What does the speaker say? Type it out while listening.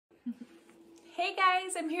Hey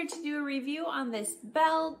guys, I'm here to do a review on this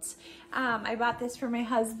belt. I bought this for my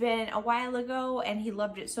husband a while ago and he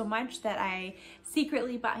loved it so much that I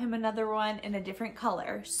secretly bought him another one in a different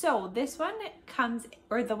color. So this one comes,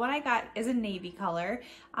 or the one I got is a navy color.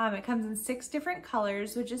 It comes in 6 different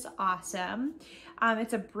colors, which is awesome.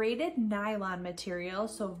 It's a braided nylon material,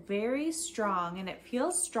 so very strong, and it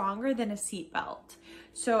feels stronger than a seat belt.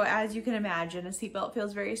 So as you can imagine, a seatbelt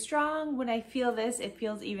feels very strong. When I feel this, it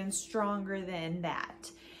feels even stronger than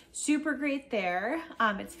that. Super great there.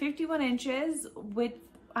 It's 51 inches with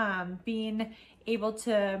being able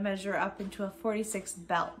to measure up into a 46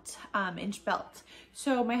 inch belt.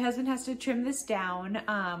 So my husband has to trim this down,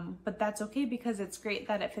 but that's okay because it's great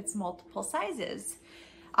that it fits multiple sizes.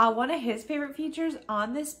 One of his favorite features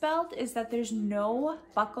on this belt is that there's no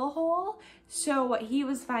buckle hole. So what he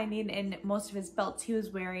was finding in most of his belts he was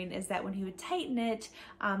wearing is that when he would tighten it,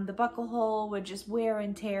 the buckle hole would just wear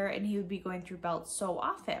and tear and he would be going through belts so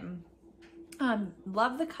often.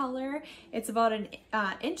 Love the color. It's about an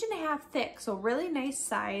 1.5 inches thick, so really nice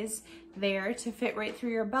size there to fit right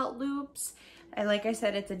through your belt loops. And like I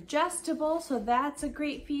said, it's adjustable, so that's a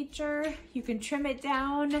great feature. You can trim it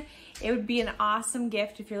down. It would be an awesome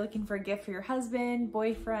gift if you're looking for a gift for your husband,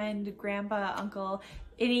 boyfriend, grandpa, uncle,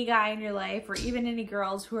 any guy in your life, or even any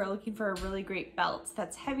girls who are looking for a really great belt.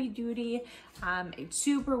 That's heavy duty, it's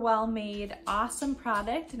super well made, awesome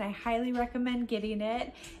product, and I highly recommend getting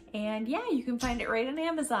it. And yeah, you can find it right on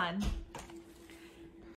Amazon.